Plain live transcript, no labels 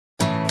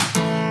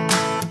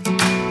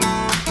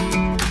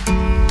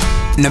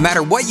No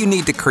matter what you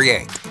need to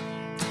create,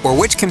 or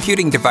which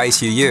computing device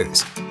you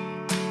use,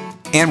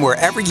 and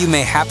wherever you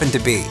may happen to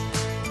be,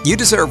 you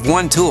deserve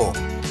one tool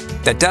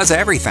that does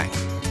everything.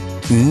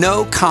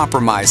 No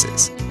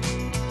compromises.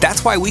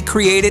 That's why we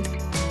created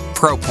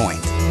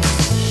ProPoint.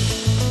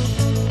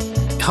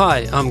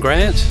 Hi, I'm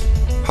Grant.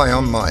 Hi,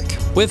 I'm Mike.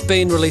 We've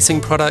been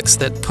releasing products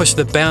that push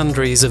the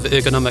boundaries of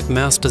ergonomic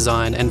mouse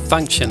design and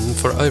function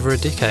for over a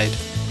decade.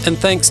 And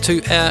thanks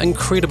to our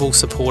incredible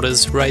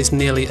supporters, raised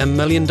nearly $1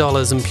 million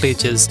in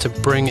pledges to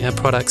bring our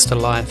products to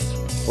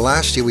life.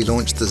 Last year we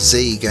launched the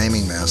Z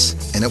gaming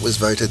mouse, and it was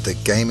voted the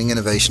Gaming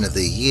Innovation of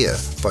the Year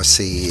by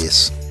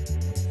CES.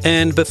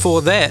 And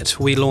before that,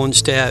 we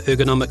launched our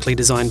ergonomically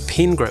designed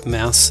pen grip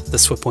mouse, the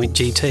ProPoint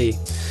GT,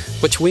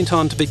 which went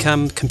on to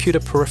become Computer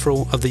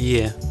Peripheral of the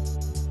Year.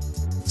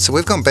 So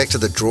we've gone back to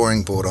the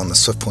drawing board on the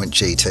ProPoint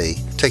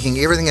GT, taking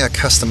everything our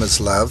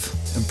customers love,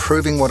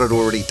 improving what it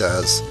already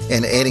does,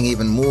 and adding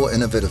even more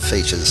innovative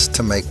features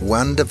to make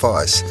one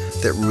device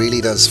that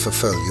really does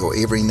fulfill your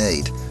every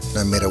need,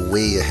 no matter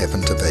where you happen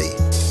to be.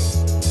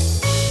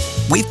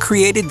 We've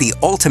created the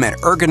ultimate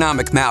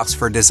ergonomic mouse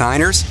for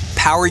designers,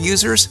 power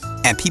users,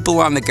 and people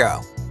on the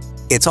go.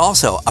 It's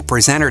also a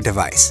presenter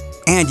device,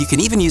 and you can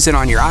even use it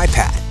on your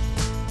iPad.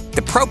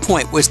 The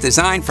ProPoint was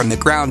designed from the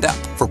ground up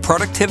for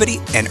productivity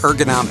and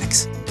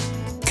ergonomics.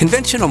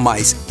 Conventional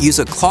mice use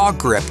a claw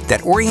grip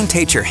that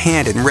orientates your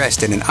hand and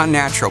wrist in an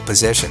unnatural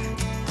position,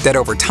 that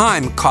over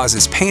time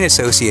causes pain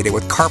associated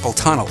with carpal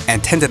tunnel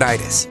and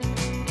tendinitis.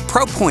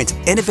 ProPoint's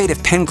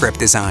innovative pen grip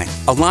design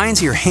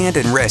aligns your hand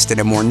and wrist in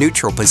a more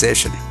neutral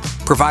position,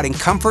 providing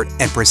comfort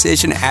and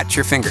precision at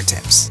your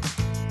fingertips.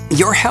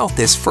 Your health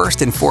is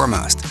first and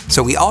foremost,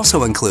 so we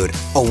also include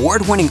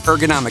award-winning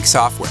ergonomic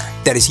software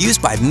that is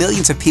used by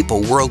millions of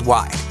people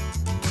worldwide.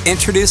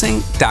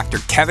 Introducing Dr.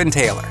 Kevin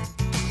Taylor.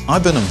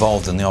 I've been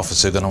involved in the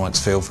office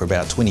ergonomics field for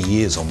about 20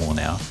 years or more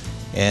now,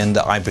 and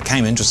I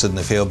became interested in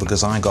the field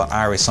because I got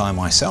RSI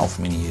myself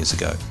many years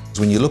ago.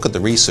 When you look at the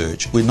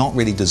research, we're not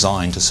really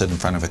designed to sit in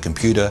front of a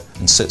computer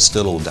and sit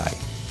still all day.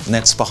 And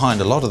that's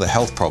behind a lot of the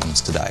health problems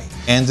today.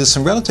 And there's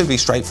some relatively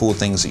straightforward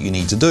things that you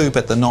need to do,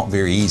 but they're not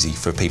very easy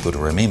for people to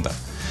remember.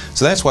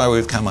 So that's why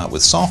we've come up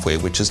with software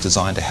which is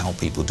designed to help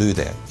people do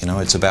that. You know,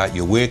 it's about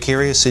your work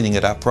area, setting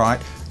it up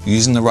right,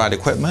 using the right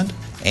equipment,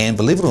 and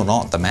believe it or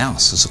not, the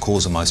mouse is the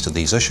cause of most of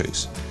these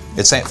issues.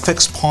 It's that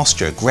fixed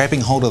posture,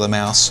 grabbing hold of the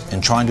mouse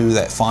and trying to do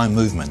that fine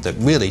movement that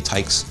really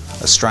takes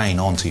a strain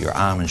onto your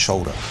arm and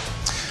shoulder.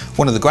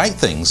 One of the great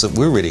things that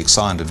we're really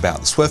excited about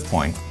the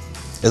ProPoint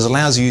is it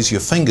allows you to use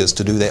your fingers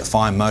to do that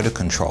fine motor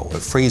control.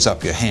 It frees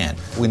up your hand.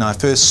 When I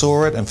first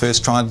saw it and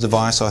first tried the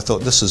device, I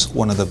thought this is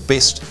one of the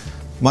best,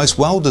 most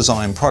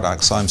well-designed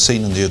products I've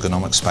seen in the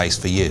ergonomic space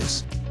for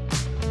years.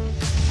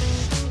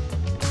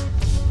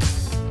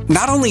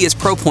 Not only is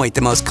ProPoint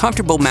the most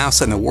comfortable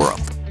mouse in the world,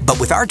 but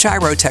with our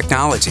gyro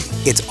technology,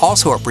 it's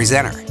also a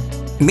presenter,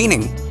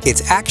 meaning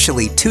it's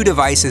actually two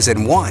devices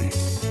in one.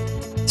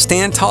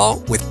 Stand tall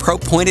with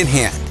ProPoint in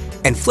hand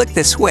and flick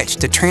the switch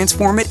to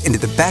transform it into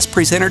the best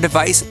presenter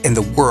device in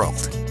the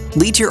world.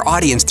 Lead your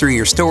audience through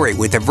your story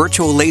with a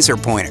virtual laser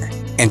pointer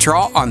and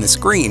draw on the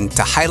screen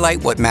to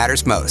highlight what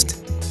matters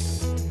most.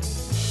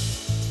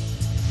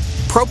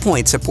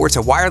 ProPoint supports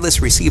a wireless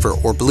receiver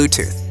or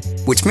Bluetooth,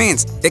 which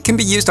means it can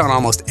be used on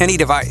almost any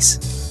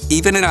device,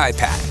 even an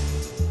iPad.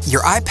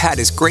 Your iPad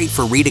is great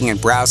for reading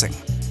and browsing,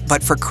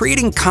 but for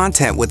creating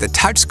content with a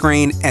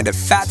touchscreen and a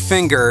fat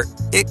finger,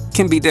 it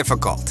can be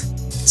difficult.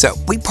 So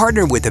we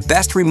partnered with the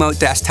best remote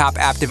desktop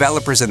app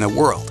developers in the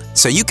world,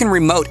 so you can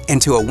remote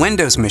into a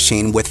Windows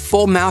machine with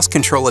full mouse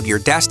control of your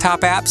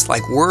desktop apps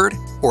like Word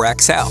or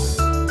Excel.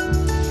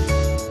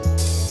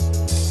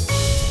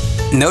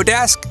 No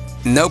desk?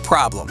 No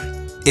problem.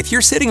 If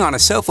you're sitting on a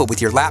sofa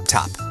with your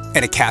laptop,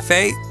 in a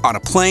cafe, on a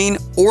plane,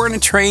 or in a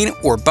train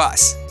or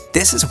bus,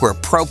 this is where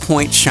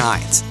ProPoint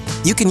shines.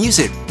 You can use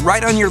it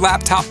right on your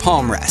laptop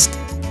palm rest.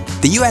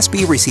 The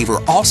USB receiver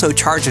also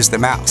charges the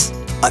mouse.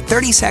 A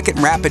 30-second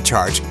rapid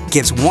charge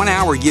gives 1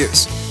 hour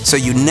use, so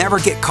you never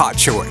get caught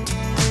short.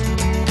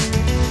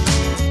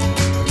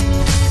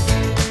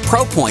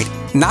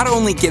 ProPoint not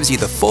only gives you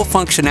the full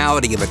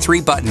functionality of a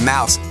 3-button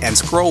mouse and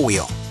scroll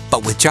wheel,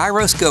 but with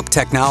gyroscope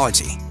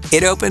technology,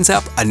 it opens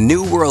up a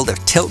new world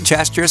of tilt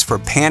gestures for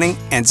panning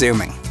and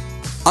zooming.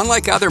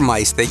 Unlike other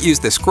mice that use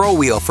the scroll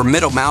wheel for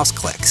middle mouse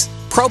clicks,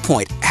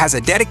 ProPoint has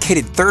a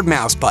dedicated third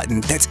mouse button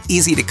that's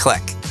easy to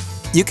click.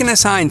 You can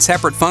assign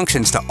separate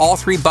functions to all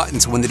 3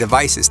 buttons when the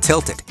device is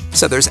tilted,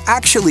 so there's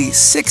actually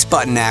 6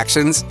 button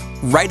actions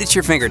right at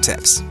your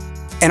fingertips.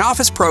 And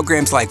office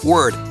programs like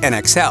Word and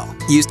Excel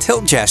use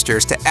tilt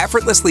gestures to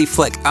effortlessly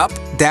flick up,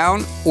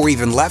 down, or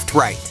even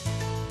left-right.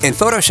 In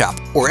Photoshop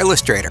or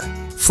Illustrator,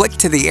 flick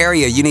to the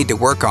area you need to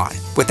work on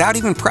without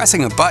even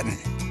pressing a button.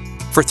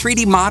 For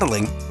 3D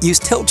modeling, use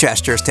tilt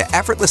gestures to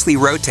effortlessly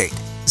rotate,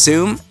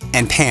 zoom,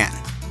 and pan.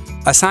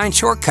 Assign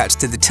shortcuts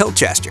to the tilt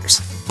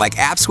gestures, like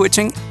app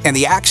switching and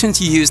the actions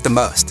you use the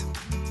most.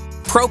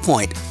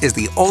 ProPoint is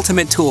the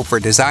ultimate tool for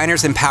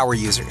designers and power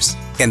users,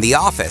 in the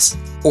office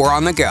or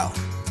on the go.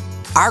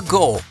 Our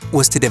goal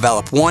was to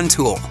develop one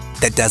tool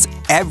that does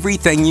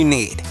everything you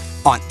need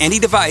on any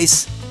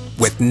device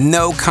with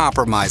no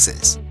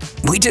compromises.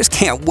 We just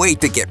can't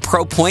wait to get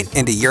ProPoint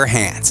into your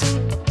hands.